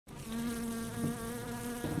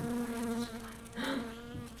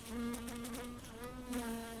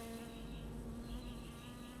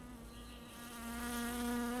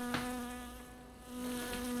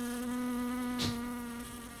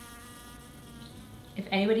If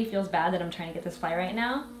anybody feels bad that I'm trying to get this fly right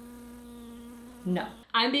now, no.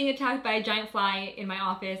 I'm being attacked by a giant fly in my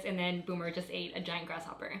office, and then Boomer just ate a giant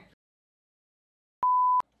grasshopper.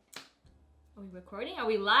 Are we recording? Are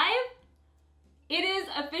we live? It is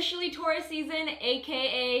officially Taurus season,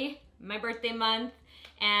 aka my birthday month,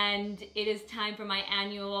 and it is time for my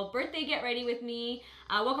annual birthday get ready with me.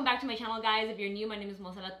 Welcome back to my channel, guys. If you're new, my name is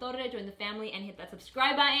Alatorre. Join the family and hit that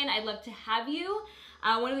subscribe button. I'd love to have you.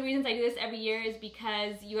 One of the reasons I do this every year is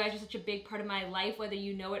because you guys are such a big part of my life, whether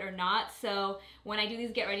you know it or not. So when I do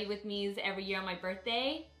these get ready with me's every year on my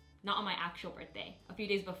birthday, not on my actual birthday, a few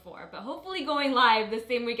days before, but hopefully going live the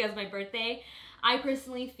same week as my birthday, I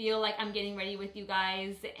personally feel like I'm getting ready with you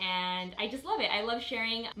guys, and I just love it. I love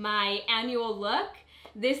sharing my annual look.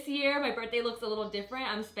 This year, my birthday looks a little different.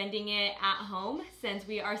 I'm spending it at home since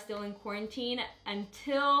we are still in quarantine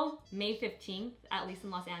until May 15th, at least in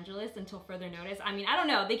Los Angeles, until further notice. I mean, I don't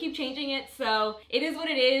know. They keep changing it, so it is what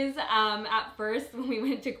it is. At first, when we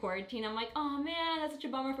went to quarantine, I'm like, oh man, that's such a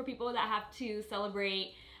bummer for people that have to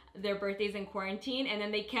celebrate their birthdays in quarantine, and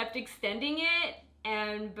then they kept extending it,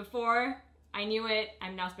 and before I knew it,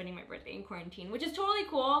 I'm now spending my birthday in quarantine, which is totally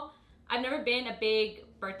cool. I've never been a big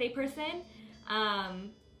birthday person.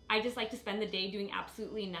 I just like to spend the day doing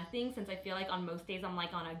absolutely nothing, since I feel like on most days I'm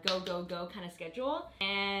like on a go, go, go kind of schedule.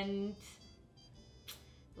 And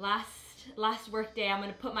last work day, I'm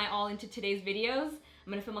gonna put my all into today's videos.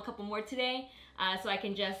 I'm gonna film a couple more today, so I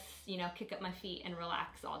can just, you know, kick up my feet and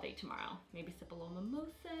relax all day tomorrow. Maybe sip a little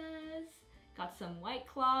mimosas, got some White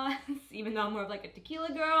Claws, even though I'm more of like a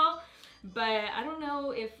tequila girl. But I don't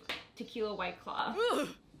know if tequila White Claw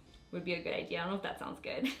would be a good idea. I don't know if that sounds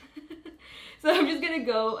good. So I'm just gonna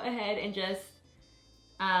go ahead and just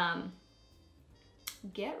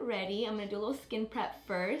get ready. I'm gonna do a little skin prep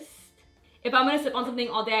first. If I'm gonna sip on something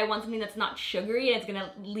all day, I want something that's not sugary and it's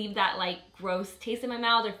gonna leave that like gross taste in my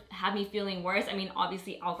mouth or have me feeling worse. I mean,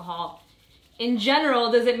 obviously alcohol in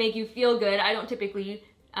general doesn't make you feel good. I don't typically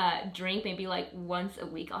drink, maybe like once a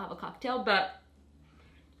week I'll have a cocktail, but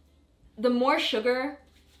the more sugar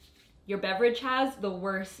your beverage has, the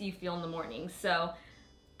worse you feel in the morning. So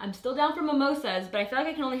I'm still down for mimosas, but I feel like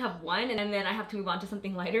I can only have one, and then I have to move on to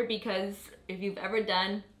something lighter, because if you've ever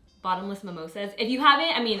done bottomless mimosas, if you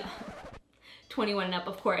haven't, I mean, 21 and up,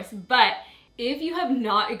 of course, but if you have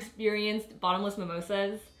not experienced bottomless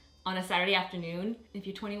mimosas on a Saturday afternoon, if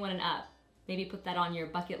you're 21 and up, maybe put that on your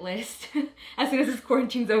bucket list as soon as this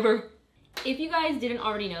quarantine's over. If you guys didn't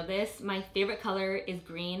already know this, my favorite color is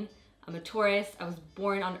green. I'm a Taurus. I was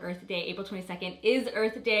born on Earth Day. April 22nd is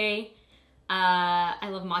Earth Day. I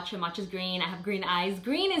love matcha. Matcha's green. I have green eyes.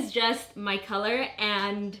 Green is just my color,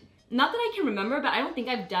 and not that I can remember, but I don't think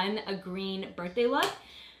I've done a green birthday look.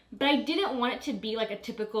 But I didn't want it to be like a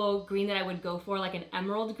typical green that I would go for, like an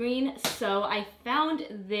emerald green. So I found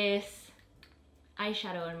this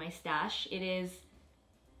eyeshadow in my stash. It is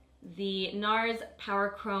the NARS Power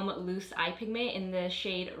Chrome Loose Eye Pigment in the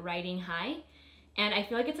shade Riding High. And I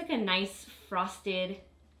feel like it's like a nice frosted,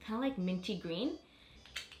 kind of like minty green.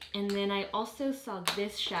 And then I also saw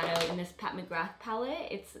this shadow in this Pat McGrath palette.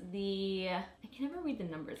 It's the, I can never read the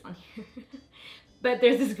numbers on here. But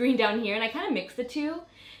there's this green down here, and I kind of mixed the two.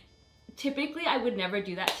 Typically, I would never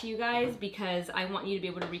do that to you guys because I want you to be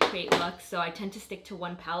able to recreate looks, so I tend to stick to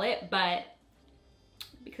one palette, but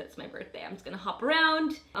because it's my birthday, I'm just gonna hop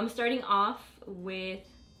around. I'm starting off with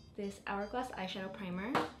this Hourglass eyeshadow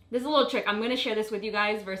primer. This is a little trick. I'm gonna share this with you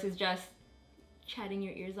guys versus just chatting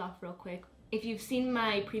your ears off real quick. If you've seen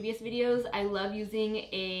my previous videos, I love using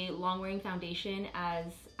a long-wearing foundation as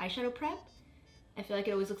eyeshadow prep. I feel like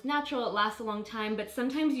it always looks natural, it lasts a long time, but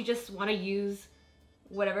sometimes you just wanna use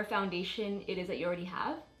whatever foundation it is that you already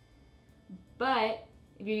have. But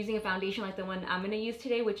if you're using a foundation like the one I'm gonna use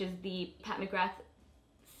today, which is the Pat McGrath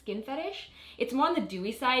Skin Fetish, it's more on the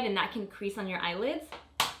dewy side, and that can crease on your eyelids.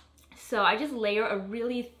 So I just layer a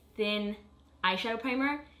really thin eyeshadow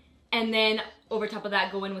primer, and then over top of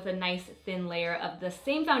that go in with a nice thin layer of the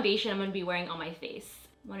same foundation I'm gonna be wearing on my face.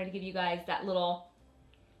 Wanted to give you guys that little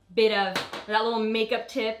bit of, that little makeup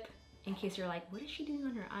tip in case you're like, what is she doing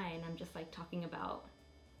on her eye? And I'm just like talking about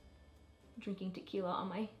drinking tequila on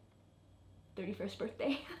my 31st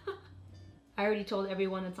birthday. I already told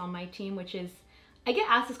everyone that's on my team, which is, I get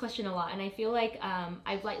asked this question a lot, and I feel like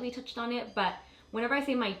I've lightly touched on it, but whenever I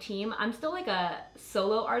say my team, I'm still like a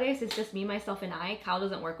solo artist. It's just me, myself, and I. Kyle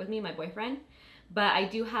doesn't work with me, my boyfriend. But I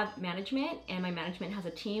do have management, and my management has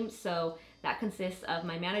a team. So that consists of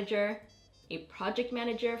my manager, a project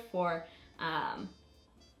manager for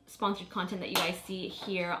sponsored content that you guys see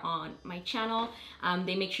here on my channel.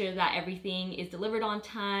 They make sure that everything is delivered on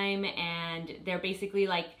time, and they're basically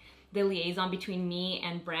like the liaison between me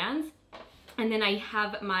and brands. And then I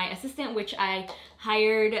have my assistant, which I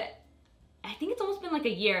hired, I think it's almost been like a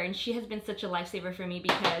year, and she has been such a lifesaver for me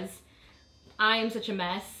because I am such a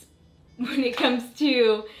mess when it comes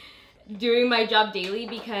to doing my job daily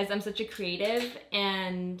because I'm such a creative,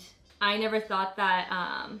 and I never thought that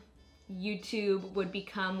YouTube would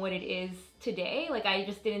become what it is today. Like, I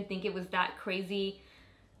just didn't think it was that crazy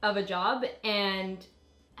of a job. And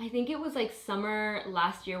I think it was like summer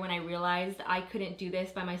last year when I realized I couldn't do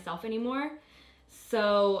this by myself anymore.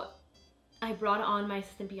 So I brought on my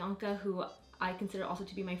assistant Bianca, who I consider also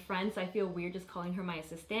to be my friend, so I feel weird just calling her my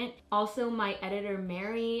assistant. Also my editor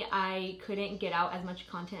Mary, I couldn't get out as much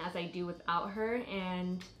content as I do without her,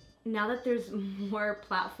 and now that there's more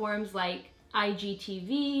platforms like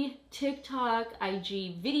IGTV, TikTok,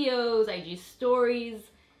 IG videos, IG stories,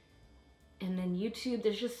 and then YouTube,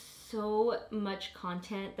 there's just so much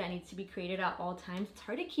content that needs to be created at all times. It's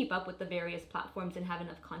hard to keep up with the various platforms and have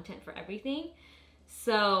enough content for everything.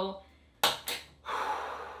 So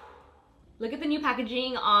look at the new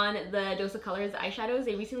packaging on the Dose of Colors eyeshadows.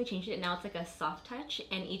 They recently changed it. Now it's like a soft touch,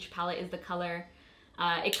 and each palette is the color.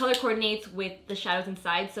 It color coordinates with the shadows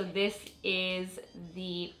inside. So this is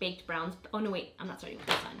the Baked Browns. Oh no, wait, I'm not starting with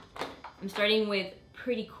this one. I'm starting with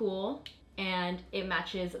Pretty Cool, and it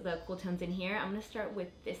matches the cool tones in here. I'm gonna start with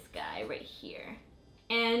this guy right here.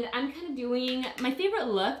 And I'm kind of doing my favorite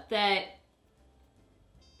look that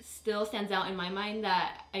still stands out in my mind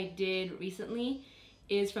that I did recently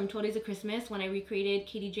is from 12 Days of Christmas, when I recreated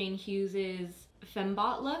Katie Jane Hughes's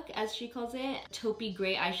Fembot look, as she calls it. Taupey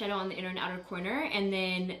gray eyeshadow on the inner and outer corner, and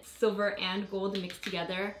then silver and gold mixed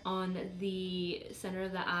together on the center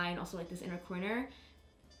of the eye and also like this inner corner.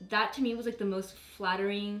 That to me was like the most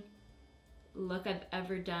flattering look I've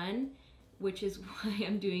ever done, which is why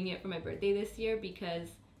I'm doing it for my birthday this year, because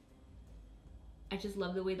I just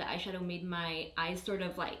love the way the eyeshadow made my eyes sort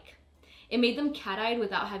of like, it made them cat-eyed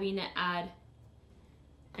without having to add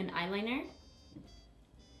an eyeliner,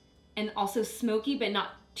 and also smoky but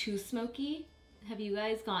not too smoky. Have you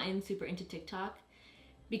guys gotten super into TikTok?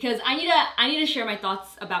 Because I need to share my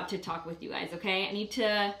thoughts about TikTok with you guys, okay? I need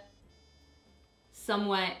to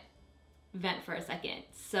somewhat vent for a second.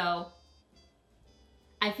 So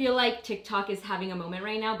I feel like TikTok is having a moment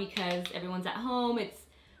right now because everyone's at home. It's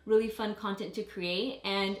really fun content to create,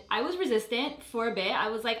 and I was resistant for a bit. I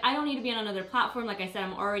was like, I don't need to be on another platform. Like I said,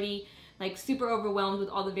 I'm already like super overwhelmed with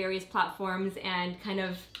all the various platforms and kind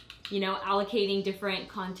of, you know, allocating different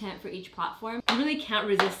content for each platform. You really can't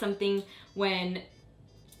resist something when,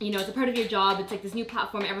 you know, it's a part of your job. It's like this new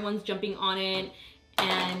platform, everyone's jumping on it,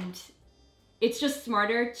 and it's just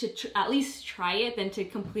smarter to at least try it than to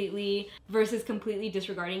completely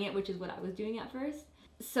disregarding it, which is what I was doing at first.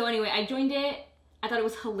 So anyway, I joined it. I thought it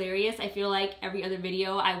was hilarious. I feel like every other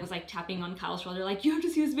video I was like tapping on Kyle's shoulder like, you have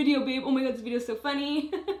to see this video, babe. Oh my god, this video is so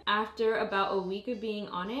funny. After about a week of being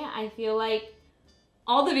on it, I feel like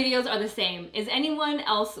all the videos are the same. Is anyone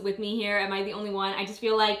else with me here? Am I the only one? I just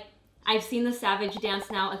feel like I've seen the Savage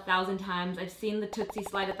dance now 1,000 times. I've seen the Tootsie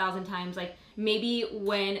slide 1,000 times. Like, maybe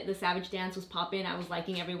when the Savage dance was popping, I was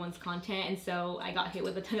liking everyone's content, and so I got hit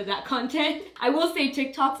with a ton of that content. I will say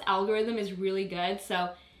TikTok's algorithm is really good,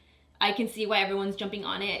 so I can see why everyone's jumping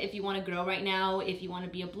on it. If you want to grow right now, if you want to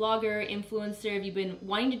be a blogger, influencer, if you've been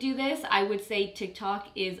wanting to do this, I would say TikTok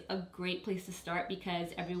is a great place to start because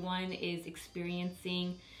everyone is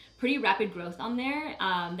experiencing pretty rapid growth on there.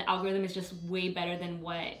 The algorithm is just way better than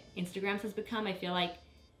what Instagram's has become. I feel like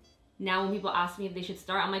now when people ask me if they should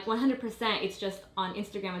start, I'm like 100%. It's just on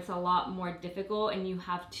Instagram, it's a lot more difficult, and you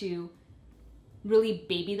have to really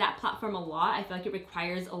baby that platform a lot. I feel like it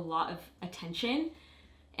requires a lot of attention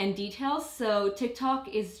and details. So TikTok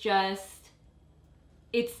is just,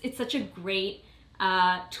 it's such a great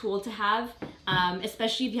tool to have,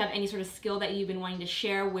 especially if you have any sort of skill that you've been wanting to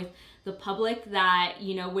share with the public that,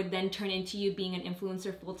 you know, would then turn into you being an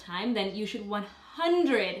influencer full time. Then you should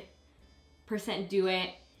 100% do it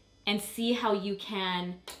and see how you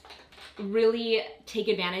can really take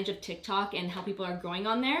advantage of TikTok and how people are growing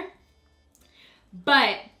on there.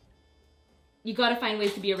 But you gotta find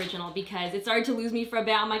ways to be original because it started to lose me for a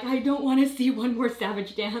bit. I'm like, I don't wanna see one more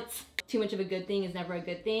Savage dance. Too much of a good thing is never a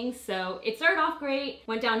good thing. So it started off great,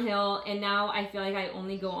 went downhill, and now I feel like I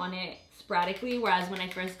only go on it sporadically, whereas when I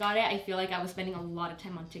first got it, I feel like I was spending a lot of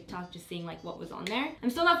time on TikTok just seeing like what was on there. I'm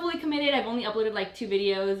still not fully committed. I've only uploaded like 2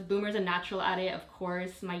 videos. Boomer's a natural at it, of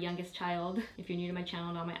course, my youngest child. If you're new to my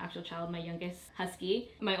channel, not my actual child, my youngest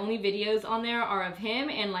husky. My only videos on there are of him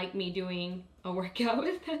and like me doing a workout.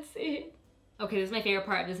 That's it. Okay, this is my favorite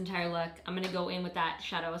part of this entire look. I'm gonna go in with that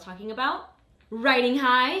shadow I was talking about. Riding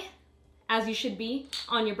high. as you should be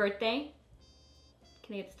on your birthday.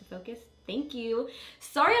 Can I get this to focus? Thank you.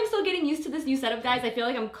 Sorry, I'm still getting used to this new setup, guys. I feel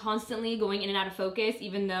like I'm constantly going in and out of focus,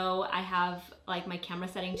 even though I have like my camera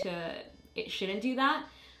setting to, it shouldn't do that.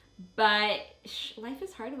 But life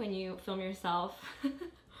is hard when you film yourself.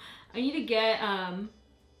 I need to get I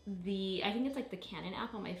think it's like the Canon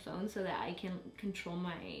app on my phone so that I can control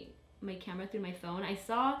my camera through my phone. I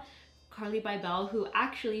saw Carly Bybel, who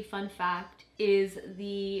actually, fun fact, is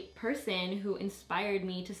the person who inspired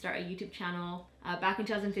me to start a YouTube channel back in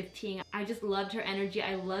 2015. I just loved her energy,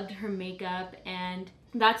 I loved her makeup, and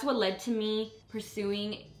that's what led to me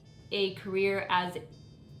pursuing a career as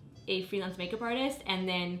a freelance makeup artist and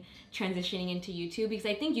then transitioning into YouTube, because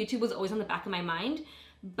I think YouTube was always on the back of my mind,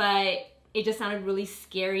 but it just sounded really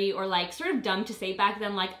scary or like sort of dumb to say back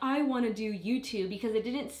then, like I want to do YouTube, because it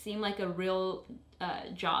didn't seem like a real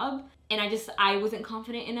job, and I wasn't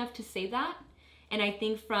confident enough to say that. And I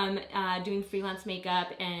think from doing freelance makeup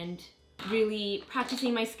and really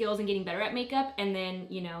practicing my skills and getting better at makeup, and then,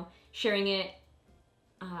 you know, sharing it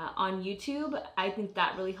on YouTube, I think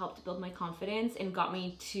that really helped build my confidence and got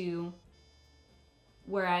me to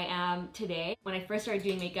where I am today. When I first started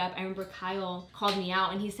doing makeup, I remember Kyle called me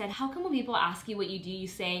out and he said, how come when people ask you what you do, you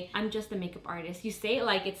say, I'm just a makeup artist? You say it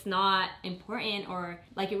like it's not important or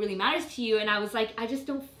like it really matters to you. And I was like, I just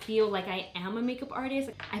don't feel like I am a makeup artist.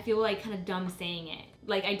 I feel like kind of dumb saying it.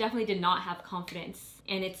 Like I definitely did not have confidence,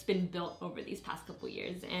 and it's been built over these past couple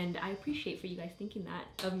years. And I appreciate for you guys thinking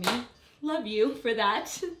that of me. Love you for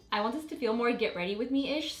that. I want this to feel more get ready with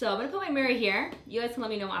me-ish. So I'm gonna put my mirror here. You guys can let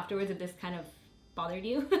me know afterwards if this kind of bothered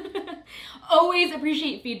you. Always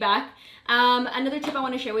appreciate feedback. Another tip I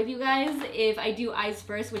want to share with you guys, if I do eyes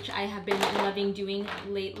first, which I have been loving doing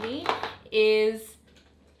lately, is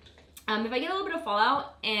if I get a little bit of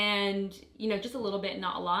fallout, and you know, just a little bit,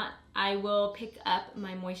 not a lot, I will pick up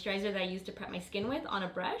my moisturizer that I use to prep my skin with on a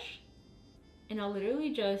brush, and I'll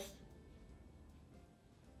literally just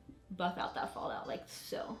buff out that fallout like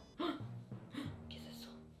so.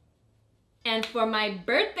 And for my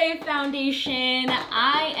birthday foundation,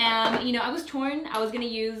 I am, you know, I was torn. I was gonna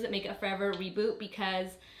use Makeup Forever Reboot because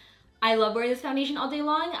I love wearing this foundation all day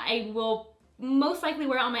long. I will most likely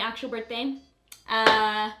wear it on my actual birthday,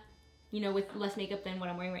 you know, with less makeup than what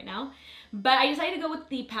I'm wearing right now. But I decided to go with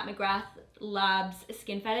the Pat McGrath Labs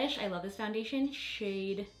Skin Fetish. I love this foundation,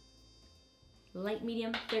 shade Light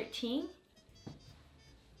Medium 13.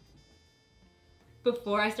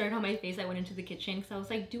 Before I started on my face, I went into the kitchen because I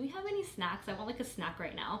was like, do we have any snacks? I want like a snack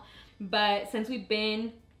right now. But since we've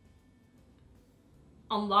been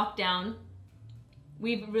on lockdown,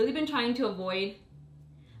 we've really been trying to avoid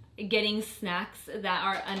getting snacks that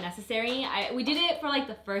are unnecessary. We did it for like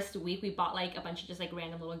the first week. We bought like a bunch of just like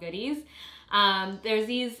random little goodies. There's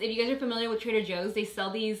these, if you guys are familiar with Trader Joe's, they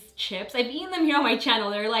sell these chips. I've eaten them here on my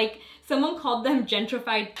channel. They're like, someone called them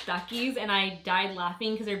gentrified Takis, and I died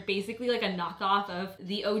laughing because they're basically like a knockoff of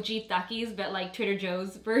the OG Takis, but like Trader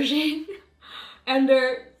Joe's version. And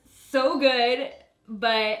they're so good.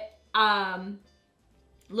 But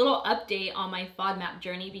little update on my FODMAP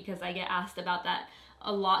journey, because I get asked about that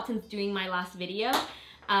a lot since doing my last video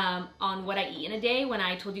on what I eat in a day. When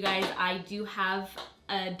I told you guys I do have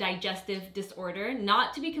a digestive disorder,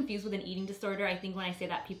 not to be confused with an eating disorder. I think when I say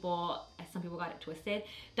that, some people got it twisted.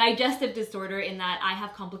 Digestive disorder, in that I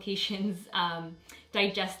have complications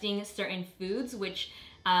digesting certain foods, which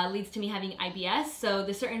leads to me having IBS. So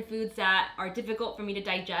the certain foods that are difficult for me to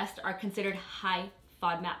digest are considered high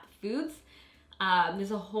FODMAP foods.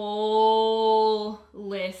 There's a whole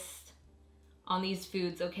list on these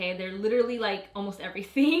foods, okay? They're literally like almost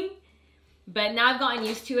everything. But now I've gotten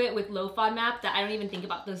used to it with low FODMAP that I don't even think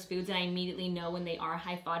about those foods, and I immediately know when they are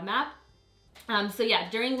high FODMAP. So yeah,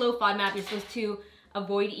 during low FODMAP, you're supposed to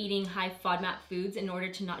avoid eating high FODMAP foods in order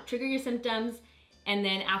to not trigger your symptoms. And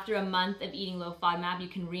then after a month of eating low FODMAP, you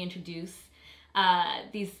can reintroduce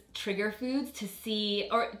these trigger foods to see,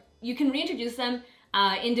 or you can reintroduce them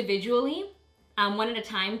individually, one at a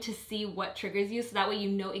time, to see what triggers you. So that way you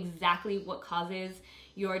know exactly what causes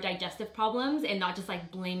your digestive problems, and not just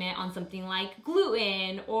like blame it on something like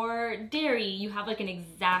gluten or dairy. You have like an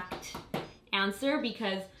exact answer,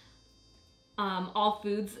 because all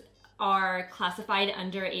foods are classified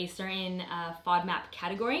under a certain FODMAP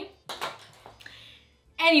category.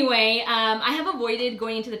 Anyway, I have avoided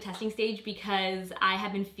going into the testing stage because I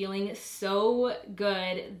have been feeling so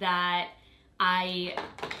good that I'm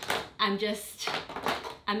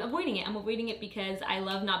avoiding it. I'm avoiding it because I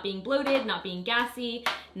love not being bloated, not being gassy,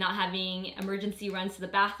 not having emergency runs to the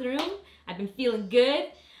bathroom. I've been feeling good.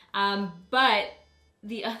 But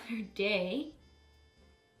the other day,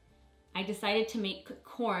 I decided to make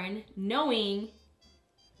corn, knowing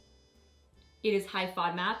it is high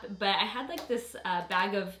FODMAP, but I had like this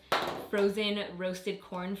bag of frozen roasted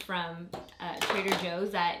corn from Trader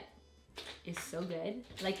Joe's that is so good.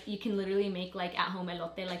 Like you can literally make like at-home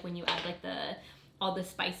elote, like when you add like all the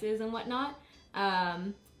spices and whatnot.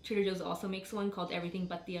 Trader Joe's also makes one called Everything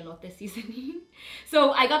But the Elote seasoning.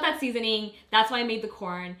 So I got that seasoning, that's why I made the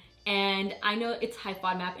corn. And I know it's high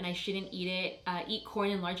FODMAP and I shouldn't eat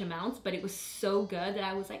corn in large amounts, but it was so good that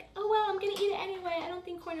I was like, oh well, I'm gonna eat it anyway. I don't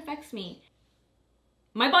think corn affects me.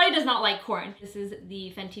 My body does not like corn. This is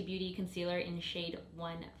the Fenty Beauty Concealer in shade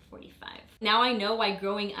 145. Now I know why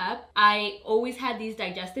growing up, I always had these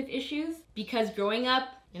digestive issues, because growing up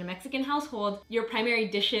in a Mexican household, your primary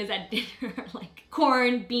dishes at dinner are like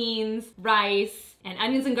corn, beans, rice, and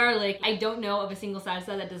onions and garlic. I don't know of a single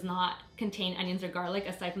salsa that does not contain onions or garlic,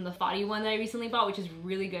 aside from the Fadi one that I recently bought, which is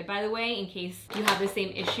really good, by the way, in case you have the same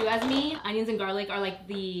issue as me. Onions and garlic are like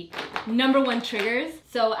the #1 triggers.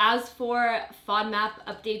 So as for FODMAP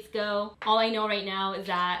updates go, all I know right now is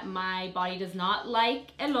that my body does not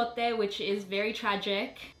like elote, which is very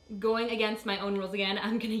tragic. Going against my own rules again,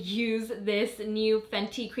 I'm gonna use this new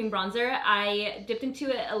Fenty cream bronzer. I dipped into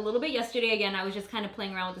it a little bit yesterday. Again, I was just kind of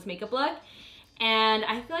playing around with this makeup look, and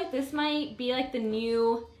I feel like this might be like the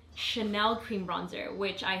new Chanel cream bronzer,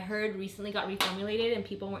 which I heard recently got reformulated and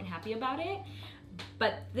people weren't happy about it.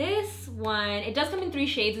 But this one, it does come in 3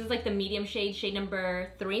 shades. This is like the medium shade, shade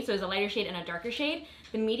number 3. So there's a lighter shade and a darker shade.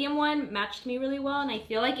 The medium one matched me really well, and I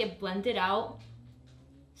feel like it blended out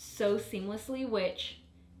so seamlessly, which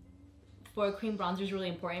for a cream bronzer is really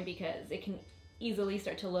important because it can easily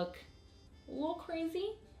start to look a little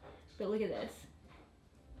crazy. But look at this.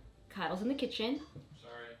 Kyle's in the kitchen.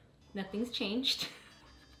 Sorry. Nothing's changed.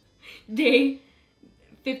 Day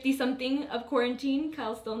 50 something of quarantine.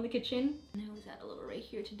 Kyle's still in the kitchen. And I always add a little right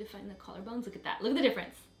here to define the collarbones. Look at that. Look at the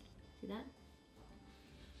difference. See that?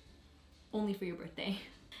 Only for your birthday.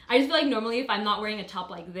 I just feel like normally if I'm not wearing a top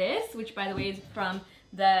like this, which by the way is from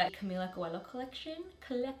the Camila Coelho collection.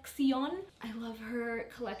 I love her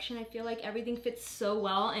collection. I feel like everything fits so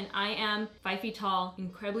well, and I am 5 feet tall,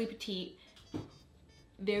 incredibly petite,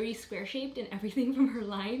 very square shaped, and everything from her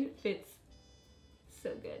line fits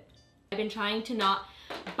so good. I've been trying to not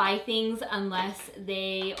buy things unless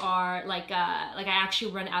they are like I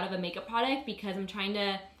actually run out of a makeup product, because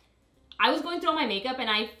I was going through all my makeup and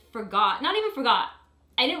I forgot, not even forgot,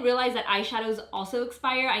 I didn't realize that eyeshadows also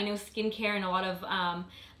expire. I know skincare and a lot of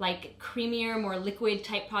like creamier, more liquid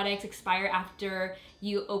type products expire after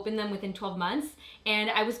you open them within 12 months. And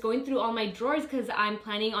I was going through all my drawers because I'm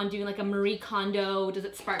planning on doing like a Marie Kondo, Does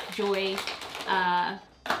It Spark Joy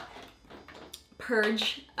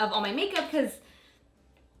purge of all my makeup, because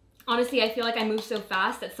honestly, I feel like I move so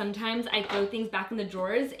fast that sometimes I throw things back in the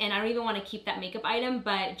drawers and I don't even want to keep that makeup item,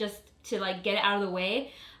 but just to like get it out of the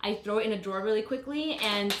way, I throw it in a drawer really quickly,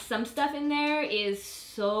 and some stuff in there is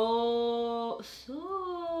so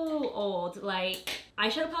old. Like,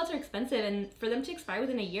 eyeshadow palettes are expensive, and for them to expire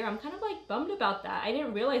within a year, I'm kind of like bummed about that. I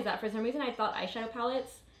didn't realize that. For some reason, I thought eyeshadow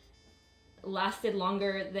palettes lasted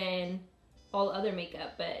longer than all other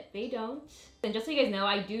makeup, but they don't. And just so you guys know,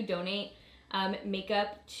 I do donate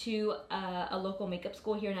makeup to a local makeup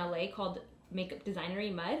school here in LA called Makeup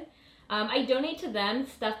Designery Mud. I donate to them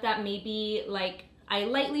stuff that maybe like I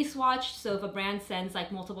lightly swatched, so if a brand sends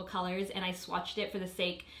like multiple colors and I swatched it for the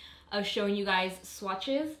sake of showing you guys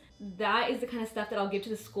swatches, that is the kind of stuff that I'll give to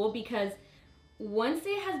the school, because once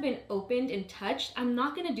it has been opened and touched, I'm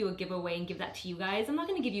not gonna do a giveaway and give that to you guys. I'm not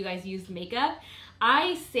gonna give you guys used makeup.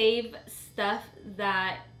 I save stuff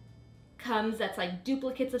that comes that's like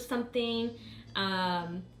duplicates of something,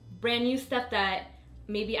 brand new stuff that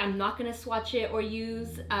maybe I'm not gonna swatch it or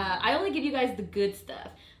use. I only give you guys the good stuff.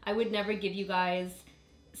 I would never give you guys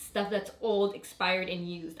stuff that's old, expired, and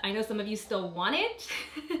used. I know some of you still want it,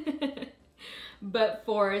 but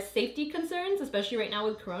for safety concerns, especially right now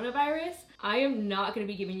with coronavirus, I am not gonna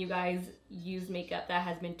be giving you guys used makeup that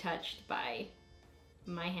has been touched by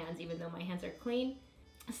my hands, even though my hands are clean.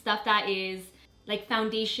 Stuff that is like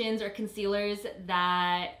foundations or concealers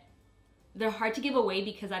that they're hard to give away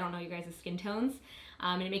because I don't know you guys' skin tones.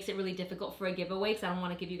 And it makes it really difficult for a giveaway because I don't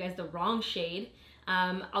want to give you guys the wrong shade.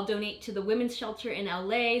 I'll donate to the women's shelter in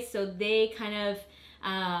LA, so they kind of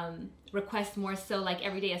request more so like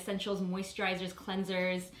everyday essentials, moisturizers,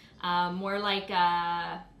 cleansers, more like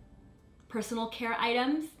personal care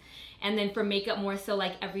items. And then for makeup, more so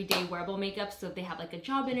like everyday wearable makeup, so if they have like a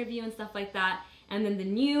job interview and stuff like that. And then the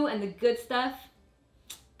new and the good stuff,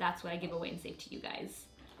 that's what I give away and save to you guys.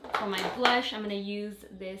 For my blush, I'm gonna use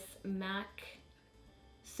this MAC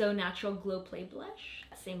So Natural Glow Play blush.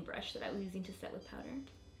 same brush that I was using to set with powder.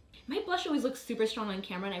 My blush always looks super strong on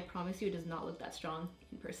camera, and I promise you it does not look that strong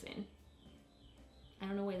in person. I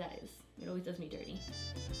don't know why that is. It always does me dirty.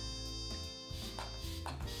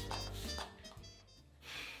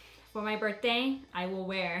 For my birthday, I will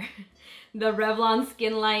wear the Revlon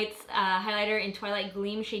Skin Lights highlighter in Twilight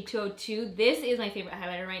Gleam shade 202. This is my favorite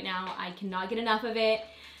highlighter right now. I cannot get enough of it.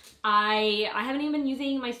 I haven't even been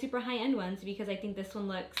using my super high-end ones because I think this one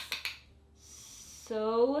looks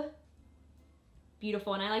so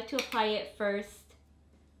beautiful. And I like to apply it first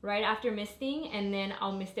right after misting, and then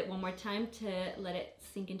I'll mist it one more time to let it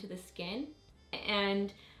sink into the skin.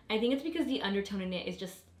 And I think it's because the undertone in it is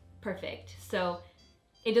just perfect. So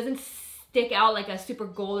it doesn't stick out like a super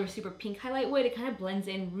gold or super pink highlight would. It kind of blends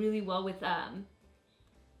in really well with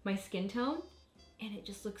my skin tone, and it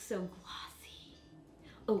just looks so glossy.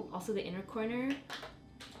 Oh, also the inner corner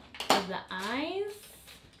of the eyes.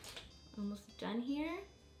 Almost done here.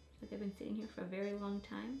 Like I've been sitting here for a very long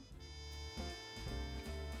time.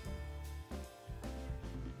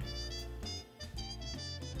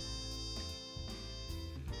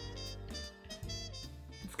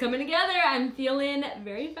 Coming together. I'm feeling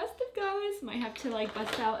very festive, guys. Might have to like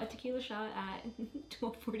bust out a tequila shot at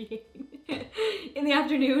 12:48 in the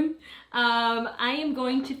afternoon. I am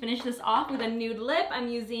going to finish this off with a nude lip. I'm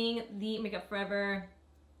using the Makeup Forever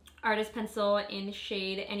Artist Pencil in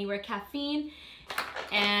shade Anywhere Caffeine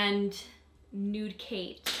and Nude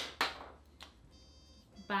Kate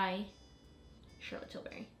by Charlotte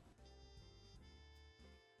Tilbury.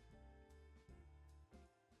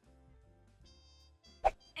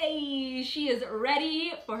 Hey, she is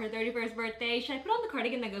ready for her 31st birthday. Should I put on the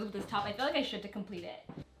cardigan that goes with this top? I feel like I should to complete it.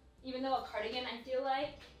 Even though a cardigan, I feel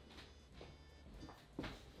like,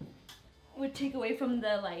 would take away from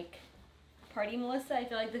the like party Melissa. I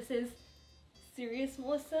feel like this is serious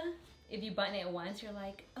Melissa. If you button it once, you're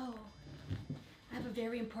like, oh, I have a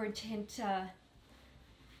very important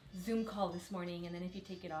Zoom call this morning. And then if you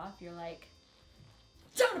take it off, you're like,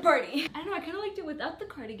 time to party! I don't know, I kind of liked it without the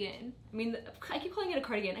cardigan. I mean, I keep calling it a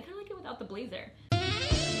cardigan. I kind of like it without the blazer.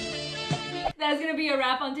 That's gonna be a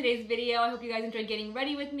wrap on today's video. I hope you guys enjoyed getting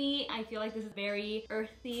ready with me. I feel like this is very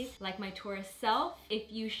earthy, like my Taurus self.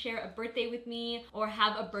 If you share a birthday with me or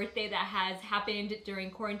have a birthday that has happened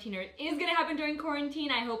during quarantine or is gonna happen during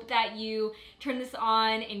quarantine, I hope that you turn this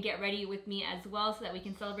on and get ready with me as well so that we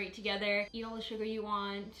can celebrate together. Eat all the sugar you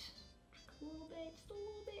want.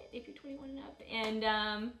 If you're 21 and up,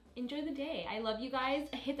 and enjoy the day. I love you guys.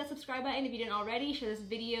 Hit that subscribe button if you didn't already. Share this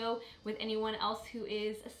video with anyone else who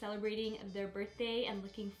is celebrating their birthday and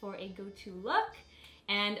looking for a go-to look.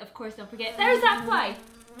 And of course, don't forget, there's that fly!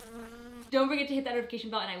 Don't forget to hit that notification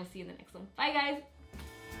bell, and I will see you in the next one. Bye guys!